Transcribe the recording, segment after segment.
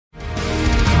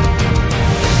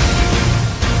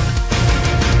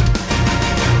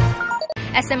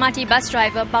SMRT bus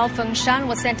driver Bao Feng Shan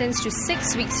was sentenced to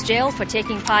 6 weeks jail for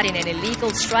taking part in an illegal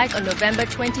strike on November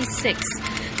 26.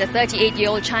 The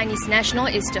 38-year-old Chinese national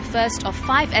is the first of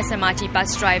 5 SMRT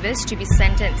bus drivers to be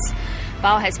sentenced.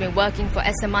 Bao has been working for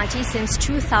SMRT since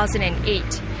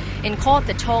 2008. In court,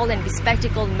 the tall and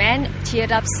bespectacled man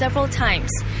teared up several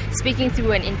times. Speaking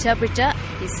through an interpreter,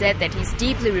 he said that he's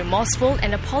deeply remorseful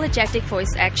and apologetic for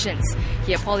his actions.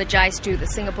 He apologized to the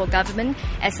Singapore government,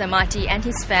 SMRT and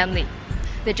his family.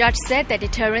 The judge said that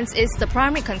deterrence is the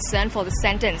primary concern for the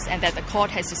sentence and that the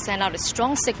court has to send out a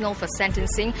strong signal for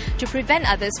sentencing to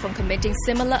prevent others from committing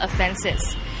similar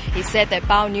offences. He said that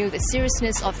Bao knew the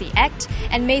seriousness of the act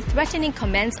and made threatening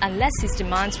comments unless his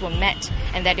demands were met,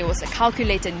 and that it was a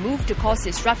calculated move to cause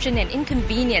disruption and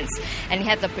inconvenience, and it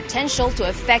had the potential to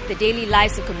affect the daily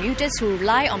lives of commuters who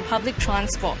rely on public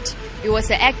transport. It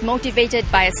was an act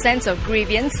motivated by a sense of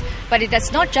grievance, but it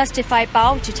does not justify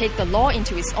Bao to take the law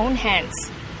into his own hands.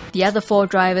 The other 4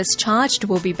 drivers charged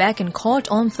will be back in court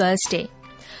on Thursday.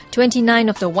 29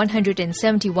 of the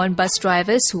 171 bus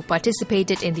drivers who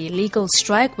participated in the illegal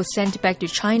strike were sent back to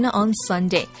China on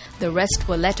Sunday. The rest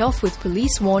were let off with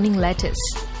police warning letters.